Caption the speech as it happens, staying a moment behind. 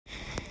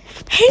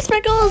Hey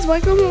Sprinkles,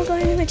 welcome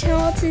to my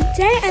channel.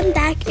 Today I'm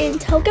back in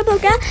Toca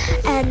Boca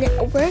and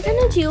we're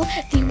gonna do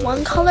the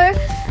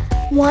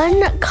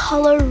one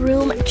color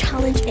room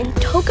challenge in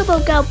Toca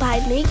Boca by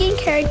making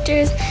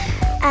characters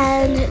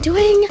and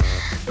doing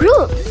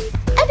rooms.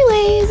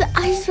 Anyways,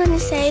 I just want to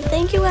say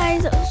thank you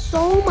guys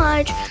so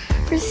much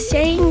for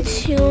staying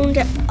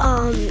tuned.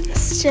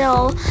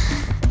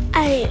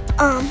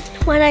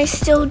 When I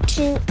still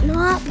do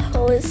not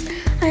post,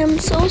 I am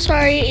so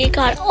sorry it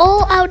got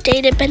all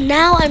outdated, but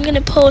now I'm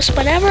gonna post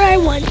whenever I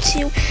want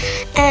to,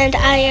 and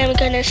I am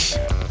gonna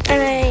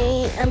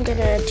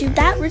do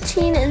that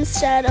routine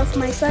instead of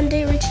my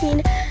Sunday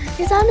routine,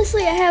 because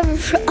honestly I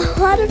have a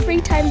lot of free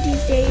time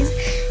these days,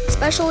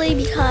 especially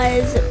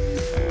because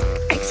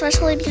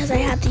I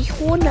have the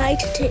whole night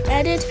to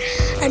edit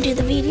and do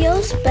the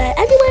videos. But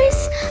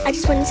anyways, I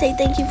just want to say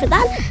thank you for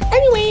that.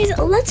 Anyways,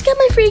 let's get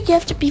my free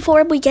gift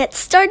before we get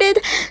started,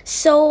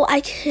 so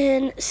I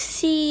can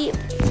see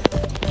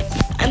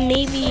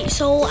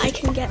so I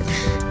can get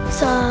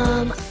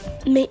some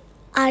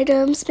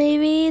items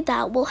maybe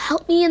that will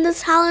help me in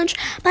this challenge.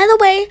 By the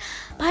way,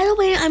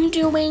 I'm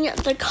doing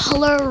the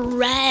color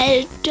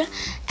red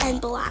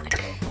and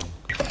black.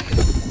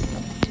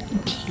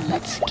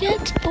 Let's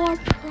get our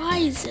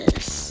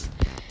prizes.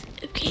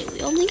 Okay,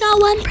 we only got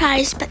one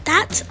prize, but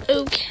that's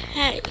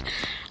okay.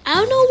 I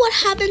don't know what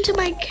happened to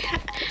my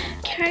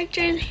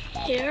character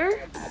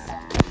here,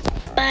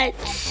 but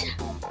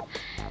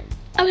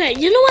okay,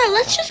 you know what?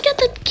 Let's just get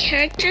the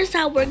characters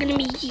that we're gonna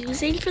be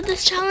using for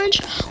this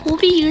challenge. We'll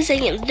be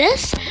using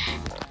this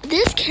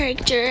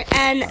character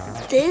and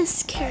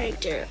this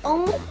character,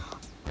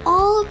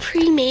 all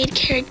pre-made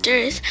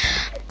characters.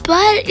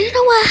 But you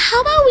know what?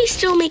 How about we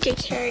still make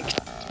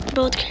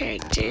both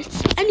characters?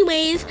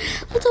 Anyways,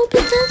 let's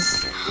open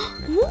this.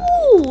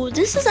 Ooh,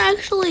 this is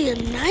actually a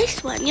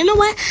nice one. You know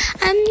what?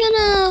 I'm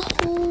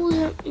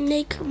gonna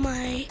make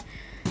my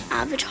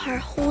avatar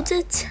hold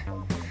it.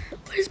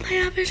 Where's my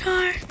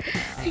avatar?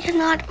 I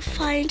cannot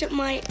find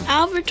my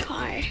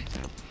avatar.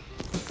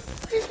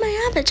 Where's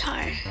my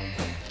avatar?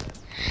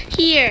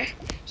 Here.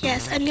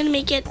 Yes, I'm gonna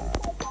make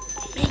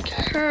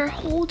her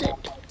hold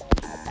it.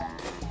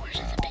 Where's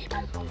the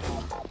paper?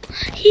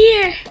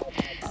 Here.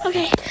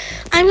 Okay,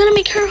 I'm gonna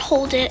make her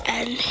hold it,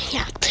 and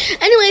yeah.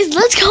 Anyways,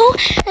 let's go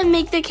and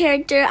make the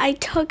character. I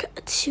took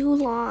too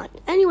long.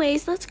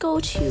 Anyways, let's go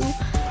to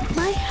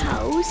my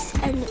house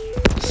and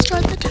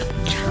start the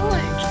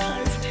challenge,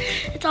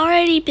 because it's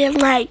already been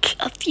like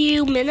a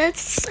few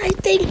minutes, I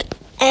think,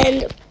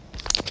 and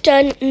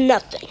done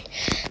nothing.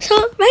 So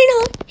right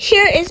now,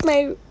 here is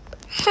my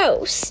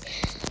house,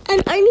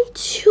 and I need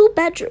 2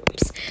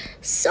 bedrooms.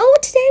 So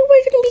today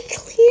we're gonna be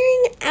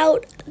clearing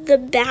out the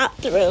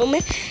bathroom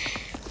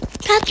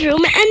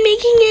and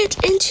making it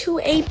into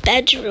a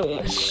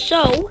bedroom.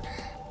 So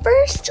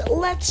first,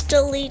 let's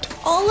delete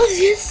all of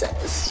this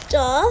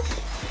stuff.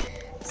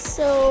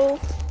 So,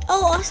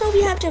 also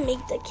we have to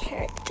make the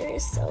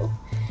characters. So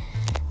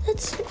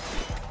let's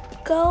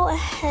go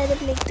ahead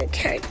and make the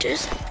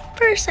characters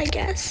first, I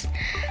guess.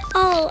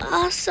 Oh,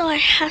 also I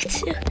have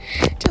to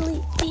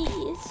delete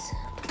these.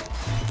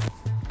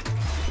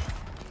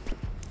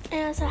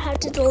 I also have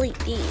to delete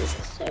these.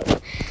 So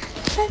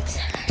let's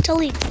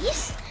delete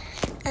these.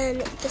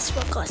 And this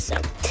one also.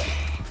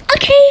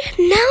 Okay,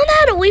 now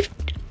that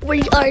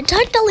we are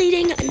done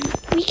deleting,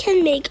 we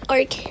can make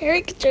our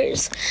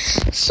characters.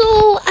 So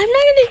I'm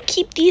not gonna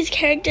keep these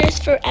characters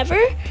forever,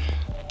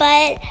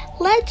 but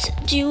let's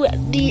do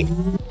the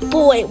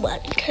boy one,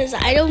 because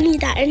I don't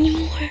need that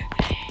anymore.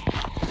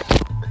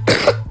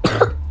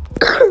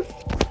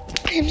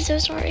 I'm so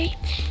sorry.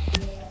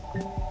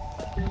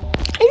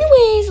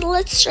 Anyways,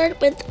 let's start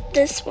with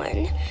this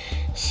one.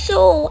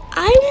 So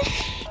I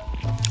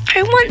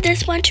want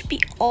this one to be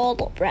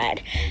all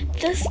red.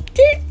 The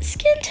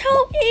skin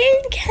tone,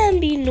 it can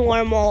be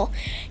normal.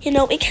 You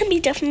know, it can be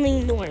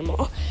definitely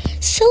normal.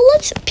 So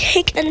let's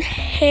pick a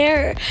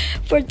hair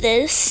for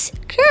this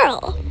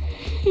girl.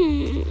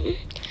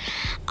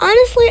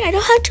 Honestly, I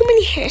don't have too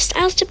many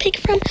hairstyles to pick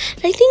from,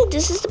 but I think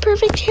this is the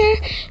perfect hair.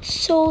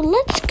 So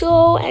let's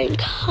go and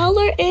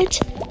color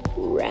it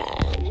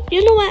red.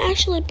 You know what?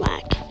 Actually,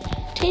 black.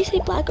 Did I say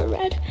black or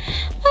red?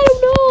 I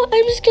don't know.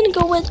 I'm just gonna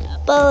go with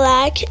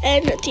black,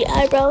 and the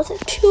eyebrows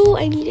too.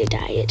 I need to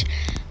dye it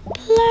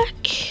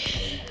black.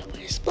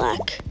 Where's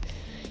black?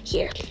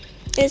 Here.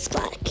 It's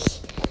black.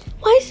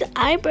 Why is the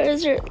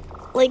eyebrows are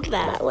like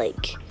that?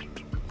 Like,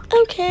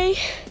 okay.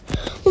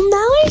 Well,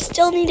 now I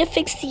still need to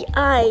fix the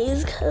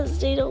eyes because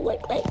they don't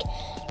look like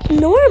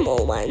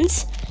normal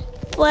ones.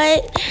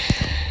 But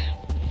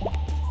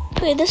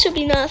okay, this should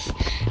be enough.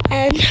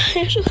 And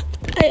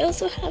I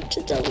also have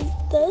to delete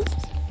this.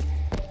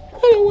 I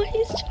don't know what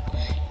he's doing.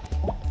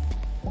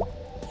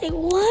 Like,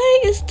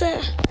 why is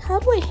how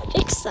do I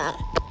fix that?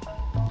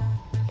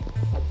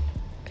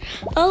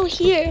 Oh,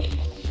 here.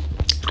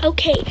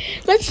 Okay,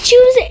 let's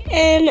choose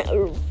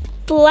a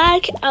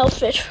black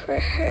outfit for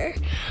her.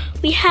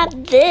 We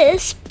have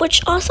this,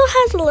 which also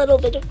has a little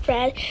bit of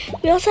red.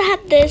 We also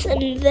have this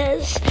and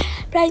this.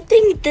 But I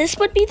think this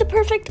would be the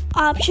perfect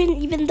option,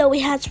 even though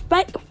it has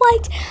white.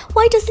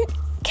 White doesn't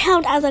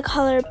count as a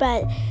color,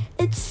 but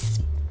it's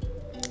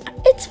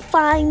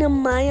fine in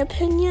my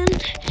opinion.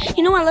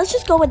 You know what? Let's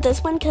just go with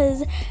this one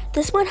because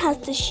this one has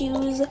the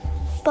shoes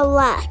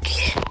black.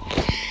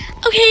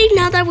 Okay,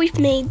 now that we've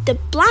made the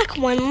black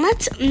one,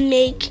 let's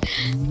make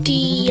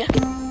the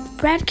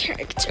red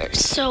character.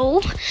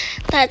 So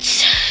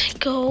let's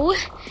go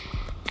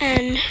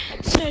and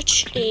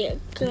search a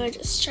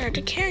good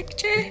starter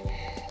character.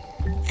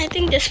 I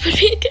think this would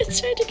be a good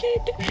starter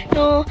character.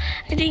 No,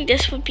 I think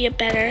this would be a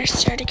better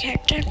starter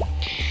character.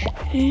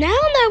 Now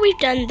that we've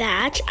done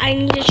that, I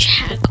need to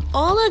check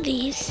all of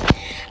these.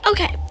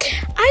 Okay,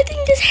 I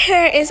think this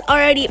hair is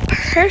already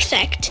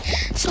perfect.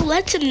 So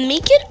let's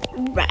make it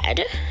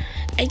red.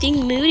 I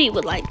think Moody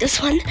would like this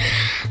one.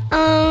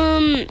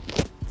 The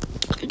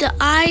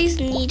eyes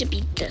need to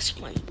be this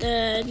one.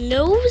 The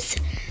nose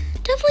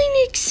definitely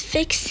needs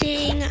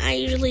fixing. I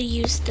usually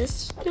use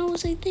this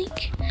nose, I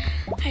think.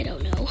 I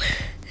don't know.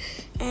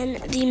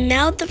 And the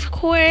mouth, of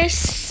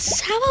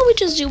course. How about we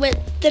just do it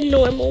the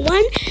normal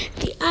one?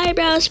 The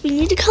eyebrows, we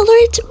need to color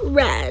it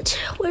red.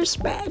 Where's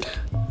red?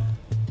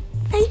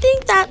 I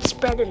think that's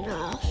red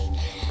enough.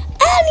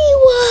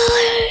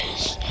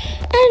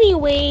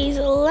 Anyways,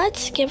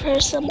 let's give her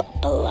some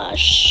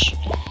blush.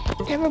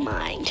 Never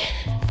mind.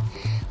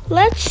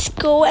 Let's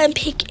go and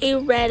pick a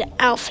red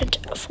outfit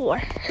for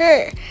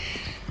her.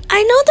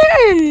 I know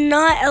there are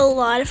not a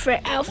lot of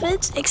red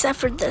outfits except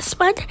for this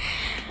one,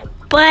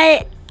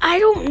 but I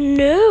don't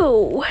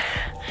know.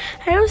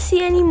 I don't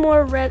see any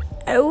more red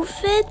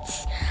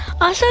outfits.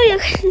 Also, you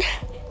can,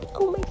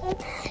 oh my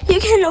god, you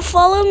can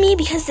follow me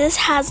because this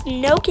has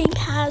no game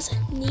pass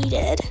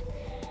needed.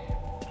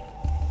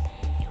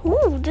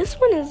 Ooh, this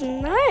one is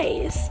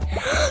nice.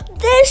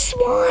 This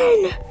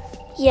one!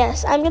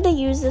 Yes, I'm gonna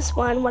use this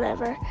one,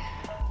 whatever.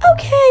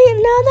 Okay,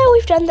 now that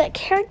we've done the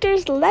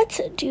characters, let's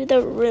do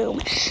the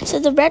room. So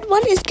the red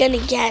one is gonna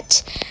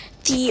get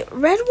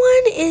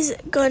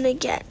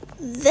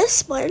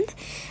this one,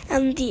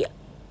 and the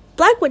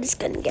black one is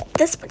gonna get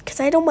this one, because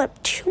I don't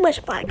want too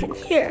much black in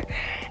here.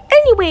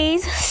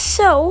 Anyways,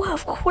 so,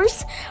 of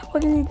course,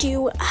 we're gonna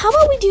do, how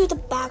about we do the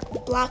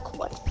black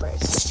one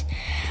first?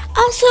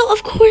 Also,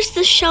 of course,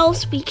 the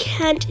shelves we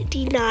can't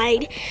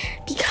deny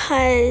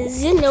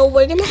because, you know,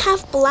 we're gonna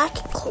have black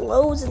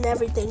clothes and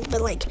everything,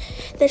 but like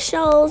the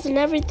shelves and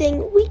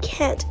everything, we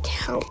can't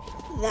count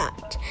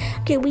that.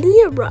 Okay, we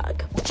need a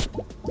rug.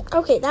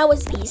 Okay, that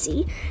was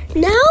easy.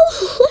 Now,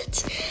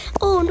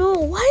 oh no,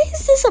 why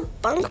is this a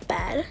bunk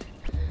bed?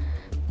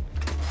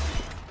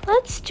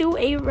 Let's do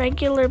a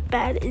regular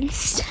bed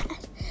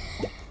instead.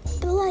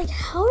 But like,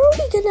 how are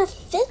we gonna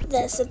fit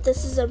this if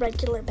this is a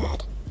regular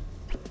bed?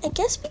 I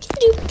guess we can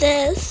do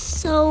this,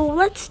 so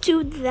let's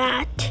do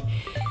that.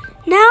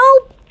 Now,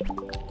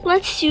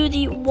 let's do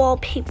the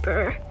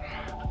wallpaper.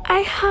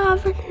 I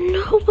have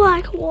no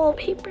black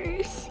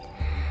wallpapers.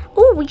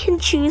 Oh, we can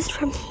choose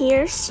from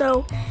here,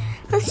 so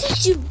let's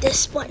just do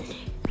this one.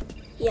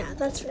 Yeah,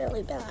 that's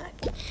really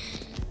black.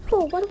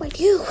 Oh, what do I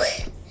do?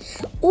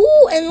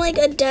 Oh, and like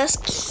a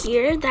desk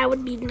here, that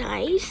would be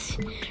nice.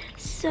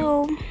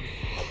 So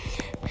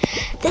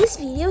this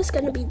video is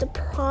gonna be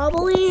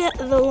probably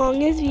the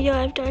longest video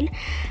I've done,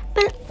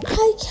 but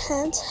I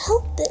can't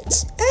help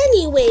it.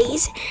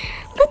 Anyways,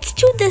 let's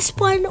do this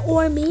one,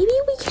 or maybe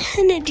we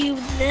can do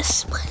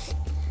this one.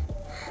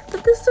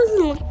 But this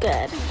doesn't look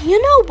good.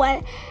 You know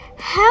what?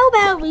 How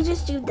about we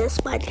just do this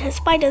one, because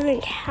white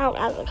doesn't count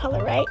as a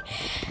color, right?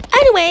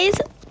 Anyways,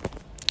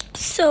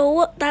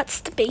 so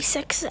that's the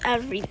basics of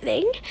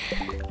everything.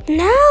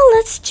 Now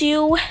let's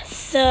do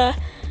the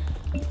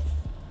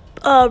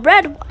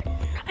red one.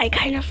 I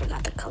kind of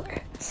forgot the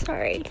color.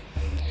 Sorry.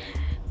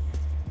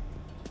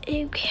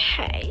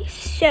 Okay,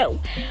 so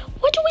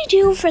what do we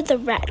do for the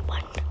red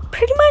one?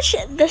 Pretty much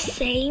the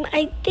same,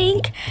 I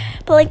think,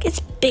 but like it's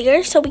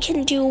bigger, so we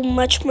can do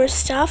much more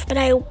stuff, but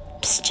I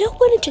still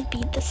want it to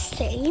be the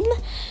same.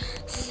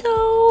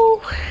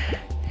 So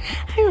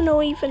I don't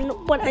know even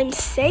what I'm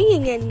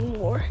saying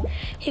anymore.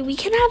 Okay, we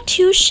can have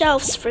 2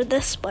 shelves for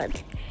this one.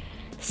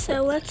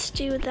 So let's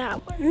do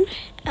that one.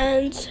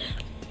 And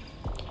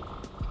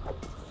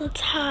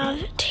let's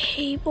have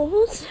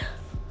tables.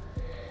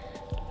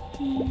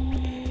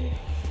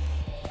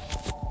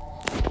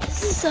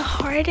 This is the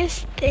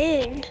hardest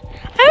thing.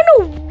 I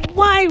don't know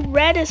why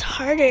red is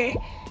harder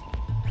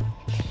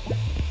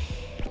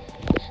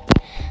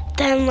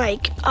than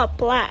like a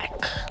black.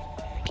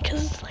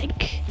 Because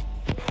like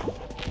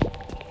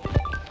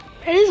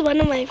red is one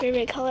of my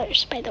favorite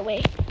colors, by the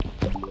way.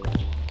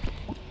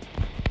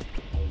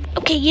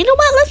 Okay, you know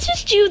what? Let's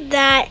just do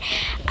that.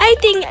 I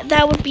think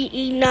that would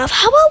be enough.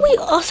 How about we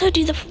also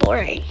do the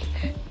flooring?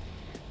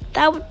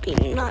 That would be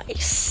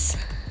nice.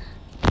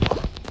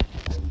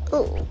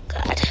 Oh,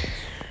 God.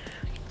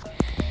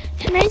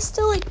 Can I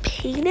still, like,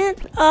 paint it?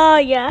 Oh,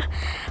 yeah.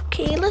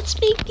 Okay, let's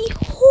make the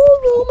whole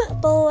room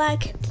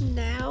black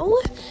now.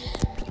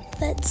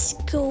 Let's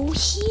go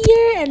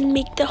here and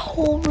make the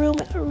whole room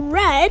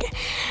red.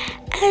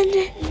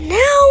 And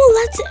now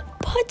let's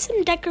put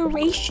some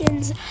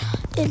decorations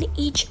in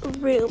each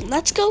room.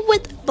 Let's go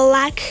with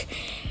black.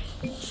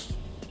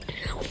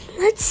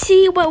 Let's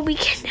see what we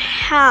can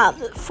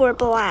have for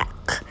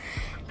black.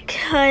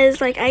 Because,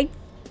 like, I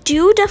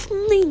do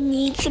definitely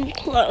need some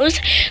clothes.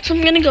 So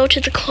I'm going to go to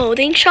the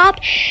clothing shop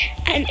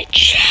and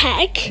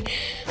check.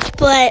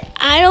 But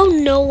I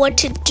don't know what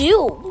to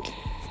do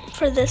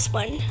for this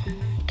one.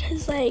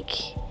 Because, like,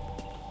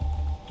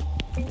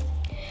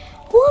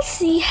 we'll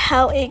see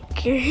how it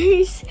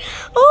goes.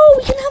 Oh,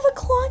 we can have a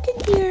clock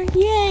in here.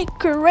 Yay,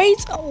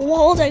 great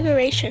wall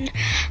decoration.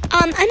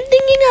 I'm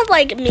thinking of,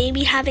 like,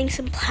 maybe having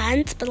some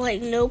plants, but,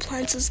 like, no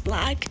plants is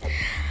black.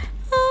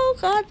 Oh,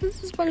 God,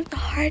 this is one of the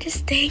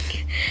hardest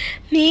things.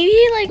 Maybe,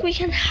 like, we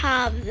can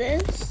have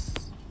this.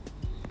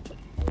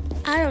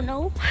 I don't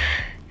know.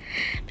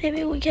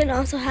 Maybe we can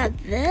also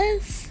have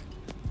this.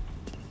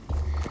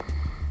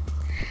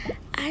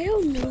 I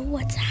don't know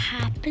what's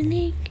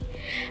happening.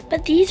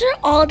 But these are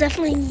all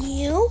definitely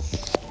new.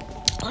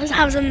 Let's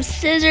have some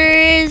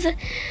scissors.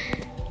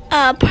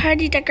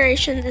 Party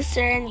decorations. Is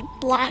there any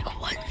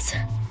black ones?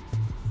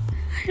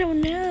 I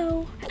don't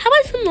know. How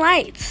about some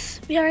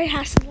lights? We already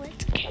have some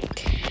lights. Okay.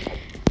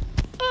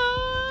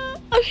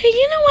 Okay,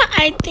 you know what?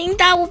 I think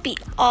that will be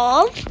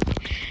all.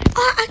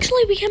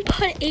 Actually, we can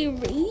put a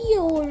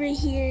radio over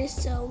here.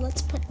 So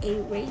let's put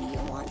a radio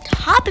on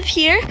top of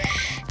here.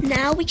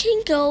 Now we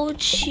can go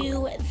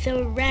to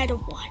the red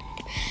one.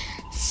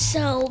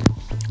 So,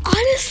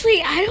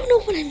 honestly, I don't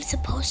know what I'm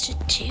supposed to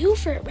do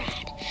for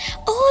red.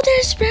 Oh,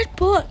 there's red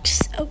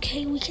books.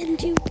 Okay, we can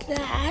do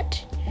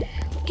that.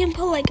 We can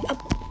put like a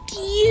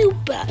few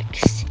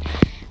books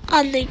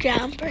on the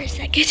ground for a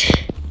second.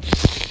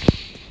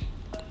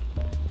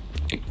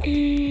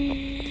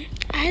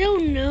 I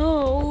don't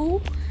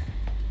know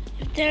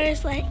if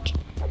there's like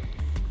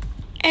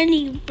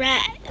any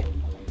red.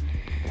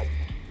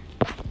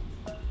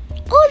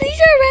 Oh, these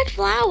are red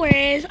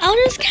flowers. I'll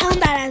just count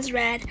that as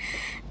red.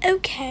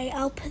 Okay,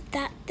 I'll put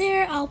that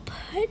there. I'll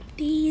put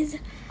these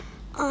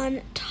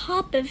on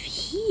top of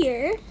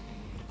here.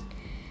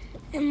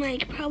 And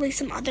like probably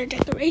some other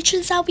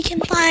decorations that we can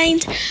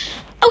find.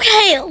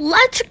 Okay,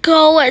 let's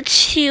go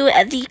to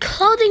the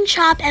clothing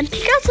shop and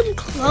pick out some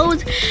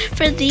clothes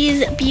for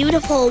these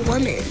beautiful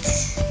women.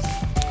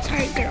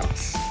 Sorry,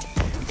 girls.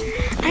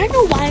 I don't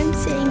know why I'm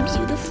saying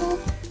beautiful.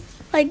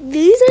 Like,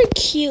 these are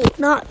cute,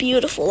 not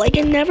beautiful. Like,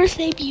 I never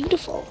say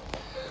beautiful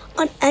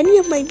on any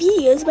of my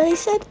videos, but I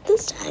said it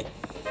this time.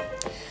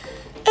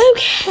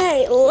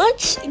 Okay,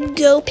 let's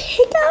go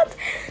pick up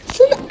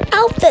some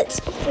outfits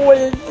for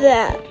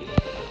them.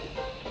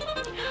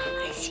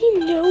 I see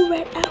no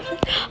red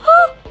outfits.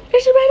 Oh,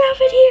 there's a red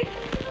outfit here.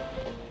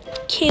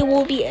 Okay,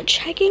 we'll be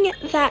checking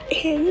that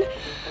in.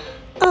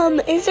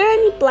 Is there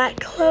any black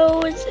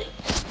clothes?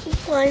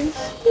 One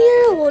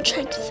here, we'll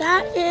check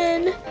that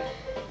in.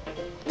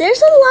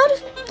 There's a lot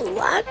of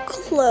black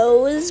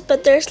clothes,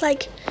 but there's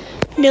like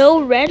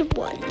no red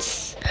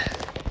ones.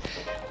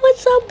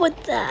 What's up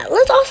with that?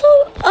 Let's also,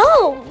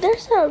 oh,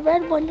 there's a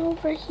red one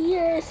over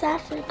here. Is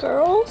that for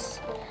girls?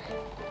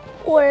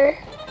 Or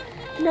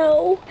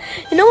no?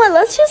 You know what?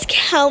 Let's just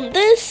count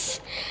this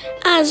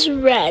as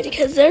red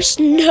because there's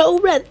no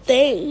red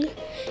thing.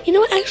 You know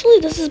what? Actually,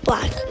 this is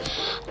black.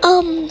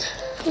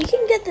 We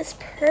can get this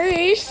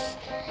purse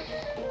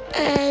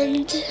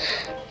and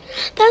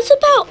that's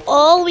about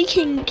all we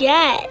can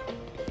get.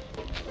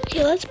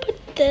 Okay, let's put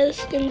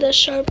this in the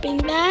shopping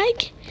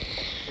bag.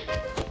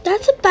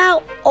 That's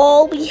about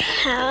all we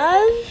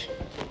have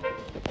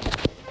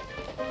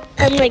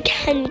and like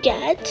can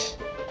get.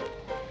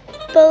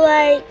 But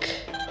like,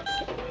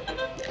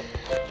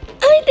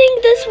 I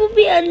think this will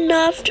be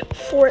enough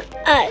for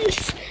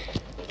us.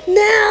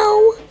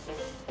 Now,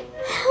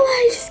 how do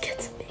I just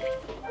get some baby?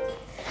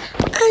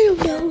 I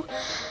don't know.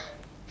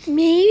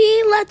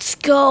 Maybe let's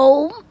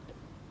go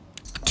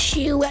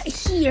to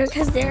here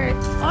because there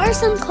are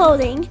some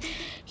clothing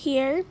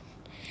here.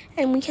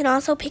 And we can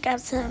also pick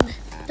up some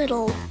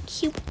little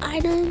cute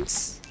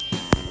items.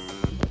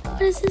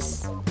 What is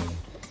this?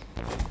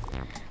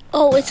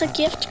 Oh, it's a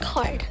gift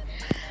card.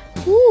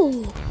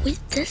 Ooh,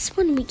 with this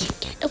one we can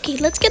get. Okay,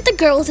 let's get the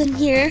girls in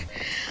here.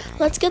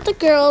 Let's get the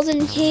girls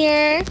in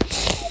here.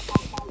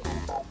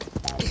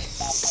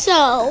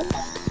 So,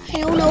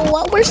 I don't know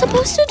what we're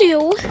supposed to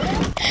do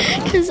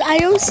because I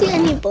don't see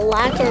any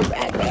black or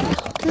red right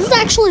now. This is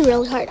actually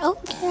really hard. Oh,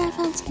 okay, I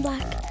found some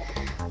black.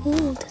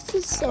 Ooh, this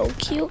is so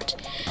cute.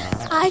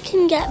 I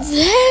can get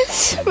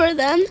this for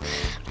them.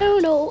 I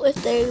don't know if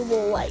they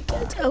will like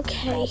it.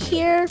 Okay,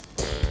 here,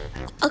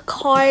 a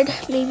card.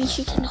 Maybe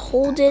she can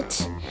hold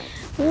it.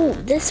 Ooh,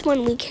 this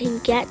one we can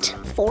get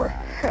for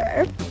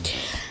her.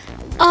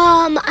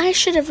 I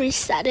should have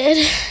reset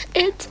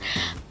it,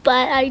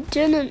 but I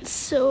didn't,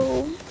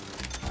 so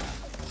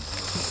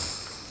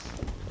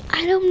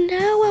I don't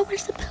know what we're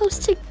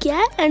supposed to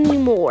get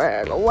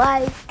anymore.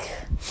 Like,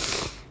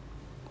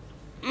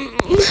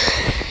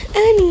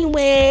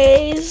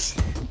 anyways,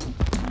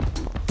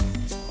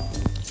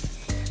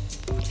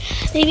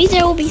 maybe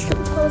there will be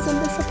some clothes in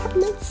this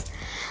apartment.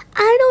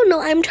 I don't know.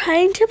 I'm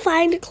trying to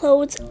find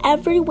clothes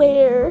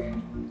everywhere.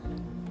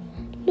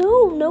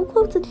 No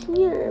clothes in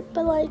here.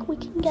 But like, we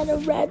can get a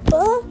red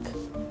book.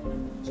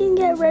 We can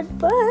get red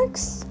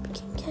books. We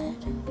can get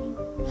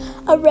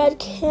a red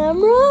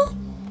camera.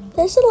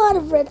 There's a lot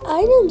of red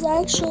items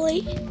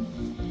actually.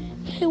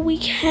 Okay, we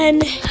can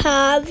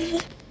have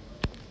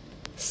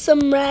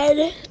some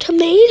red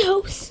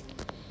tomatoes.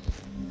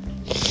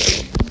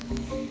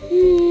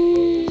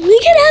 We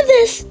can have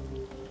this.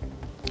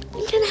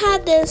 We can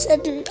have this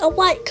in a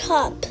white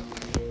cup.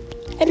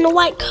 In a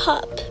white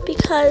cup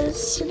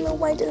because, you know,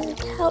 white doesn't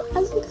count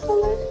as a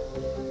color.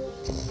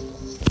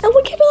 And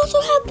we can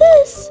also have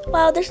this.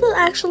 Wow, there's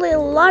actually a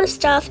lot of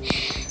stuff.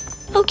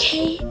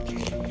 Okay,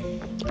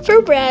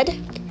 for red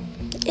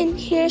in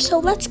here. So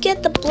let's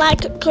get the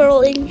black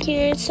girl in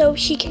here so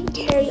she can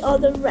carry all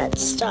the red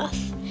stuff.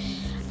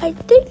 I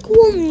think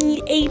we'll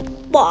need a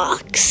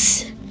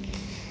box.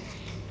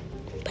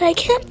 But I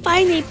can't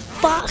find a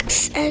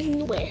box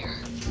anywhere.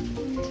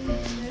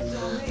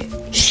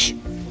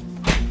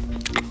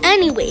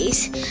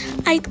 Anyways,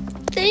 I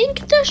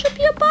think there should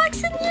be a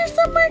box in here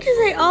somewhere because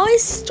I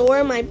always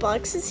store my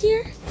boxes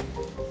here.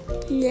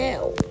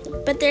 No,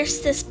 but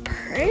there's this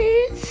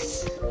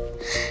purse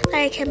that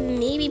I can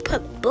maybe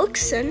put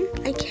books in.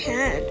 I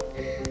can.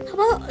 How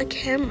about a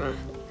camera?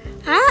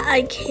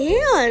 I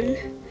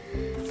can.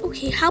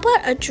 Okay, how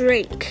about a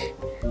drink?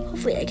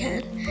 Hopefully I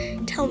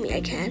can. Tell me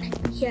I can.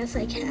 Yes,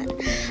 I can.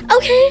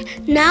 Okay,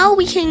 now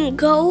we can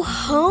go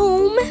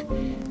home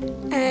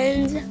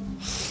and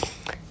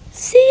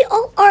see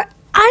all our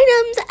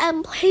items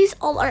and place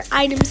all our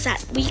items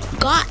that we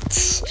got.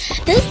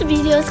 This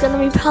video is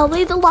gonna be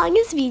probably the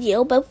longest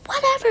video, but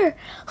whatever.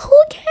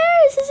 Who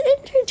cares? It's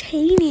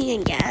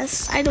entertaining, I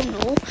guess. I don't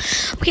know.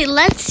 Okay,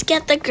 let's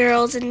get the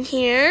girls in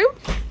here.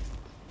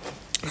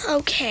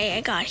 Okay,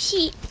 I got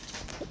heat.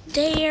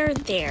 There.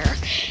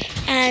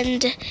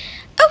 And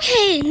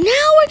okay,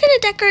 now we're gonna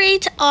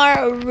decorate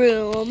our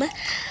room.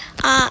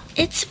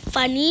 It's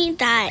funny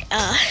that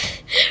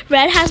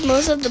red has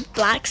most of the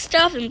black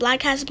stuff and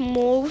black has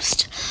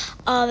most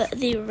of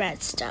the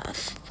red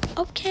stuff.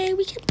 Okay,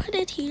 we can put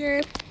it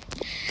here.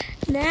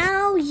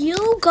 Now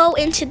you go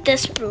into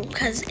this room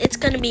because it's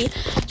gonna be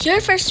your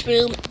first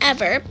room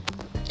ever.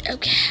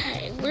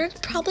 Okay, we're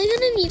probably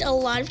gonna need a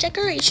lot of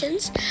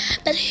decorations,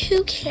 but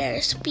who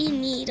cares?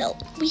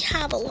 We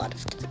have a lot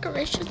of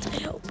decorations,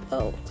 I hope.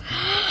 Oh,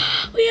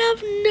 we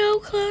have no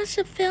clothes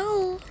to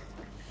fill.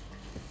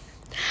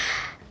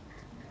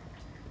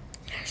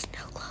 There's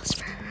no clothes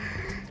for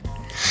her.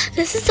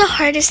 This is the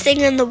hardest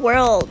thing in the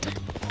world.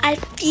 I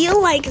feel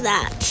like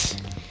that.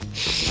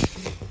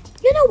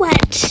 You know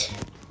what?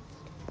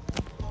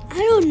 I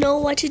don't know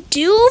what to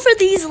do for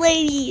these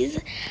ladies.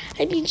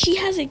 I mean, she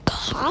has a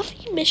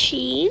coffee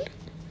machine.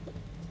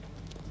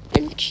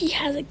 And she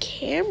has a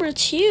camera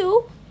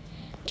too.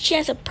 She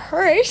has a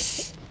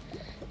purse.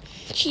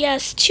 She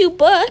has 2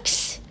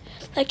 books.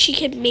 Like she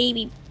can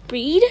maybe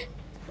read.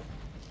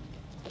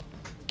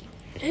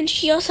 And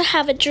she also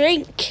have a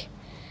drink.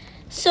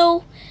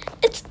 So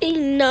it's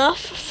enough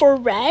for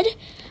red,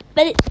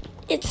 but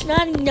it's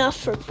not enough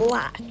for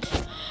black.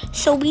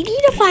 So we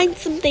need to find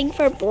something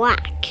for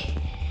black.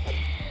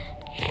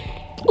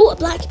 Oh, a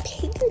black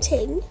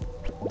painting.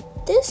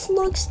 This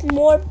looks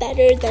more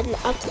better than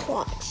a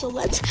clock. So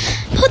let's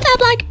put that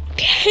black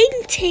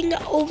painting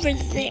over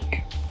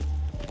there.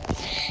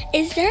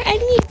 Is there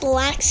any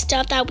black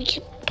stuff that we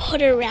can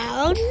put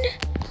around?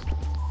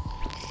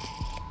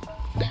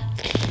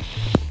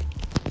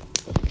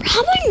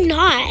 Probably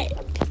not.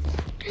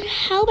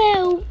 How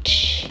about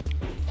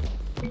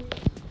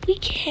we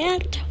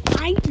can't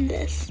find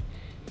this?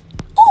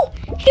 Oh,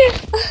 here,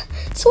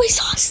 soy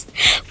sauce.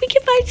 We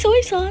can find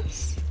soy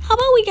sauce. How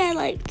about we get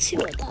like 2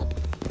 of them?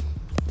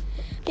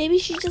 Maybe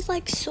she just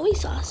likes soy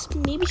sauce.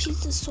 Maybe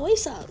she's the soy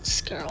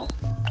sauce girl.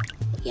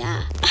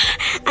 Yeah.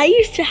 I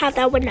used to have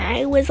that when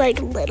I was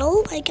like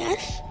little, I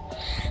guess.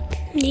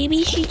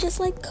 Maybe she just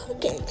liked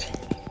cooking.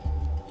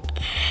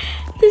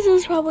 This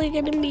is probably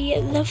gonna be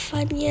the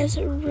funniest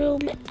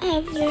room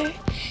ever.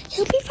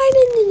 You'll be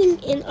finding anything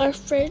in our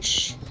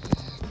fridge?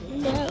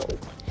 No.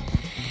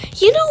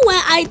 You know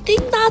what? I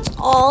think that's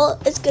all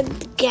it's gonna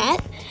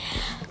get.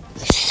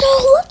 So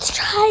let's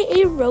try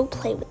a role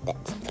play with it.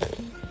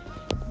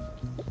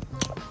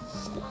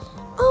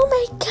 Oh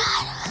my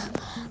god.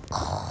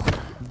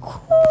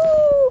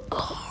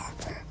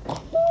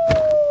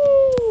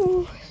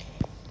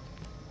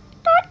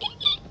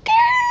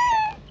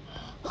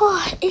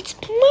 Oh, it's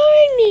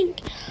morning.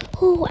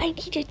 Oh, I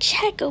need to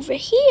check over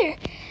here.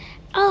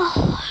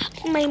 Oh,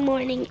 my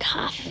morning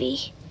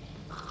coffee.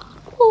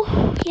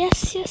 Oh,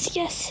 yes.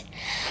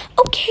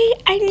 Okay,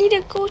 I need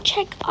to go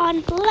check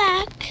on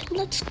Black.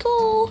 Let's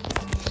go.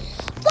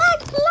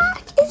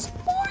 Black, it's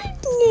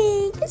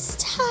morning. It's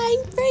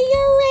time for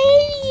your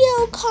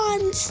radio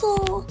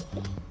console.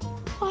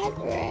 What,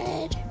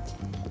 Red?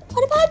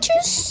 What about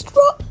your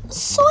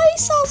soy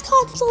sauce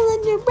console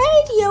and your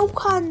radio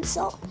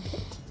console?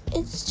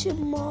 It's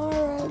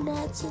tomorrow,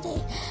 not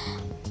today.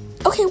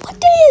 Okay, what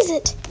day is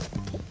it?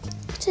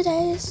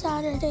 today is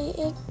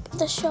Saturday.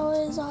 The show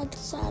is on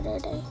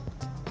Saturday.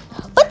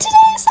 But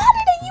today is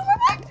Saturday. You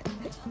remember?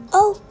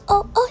 Oh,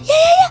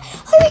 yeah.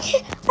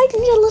 Okay, I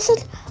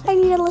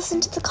need to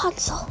listen to the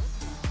console.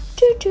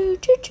 Do do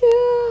do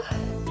do.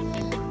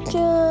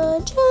 Ja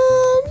ja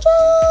ja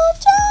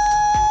ja.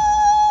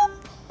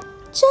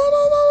 Ja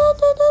da da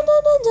da da da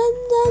da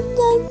da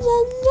da da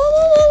da.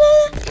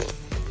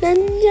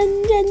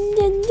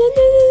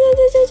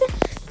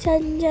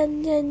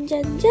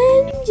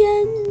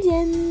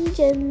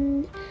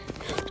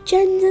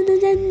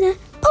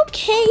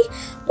 Okay,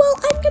 well,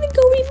 I'm gonna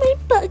go read my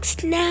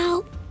books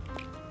now.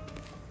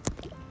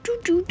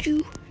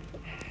 Do.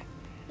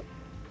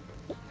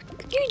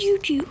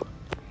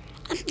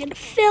 I'm gonna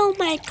fill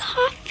my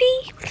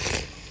coffee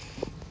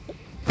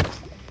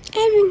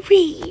and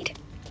read.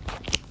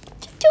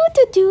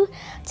 Do.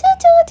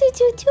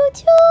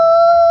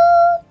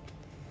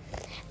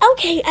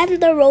 Okay,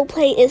 and the role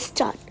play is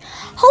done.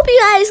 Hope you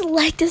guys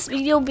like this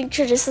video. Make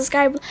sure to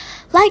subscribe,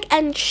 like,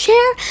 and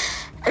share,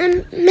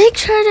 and make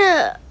sure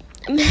to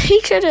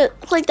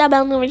click that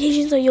bell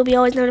notification so you'll be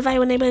always notified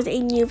when I post a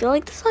new video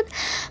like this one.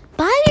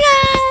 Bye,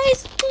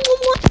 guys.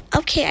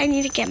 Okay, I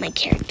need to get my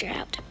character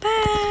out.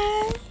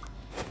 Bye.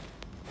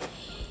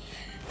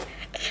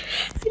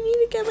 I need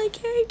to get my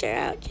character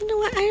out. You know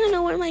what? I don't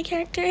know where my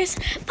character is.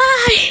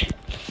 Bye.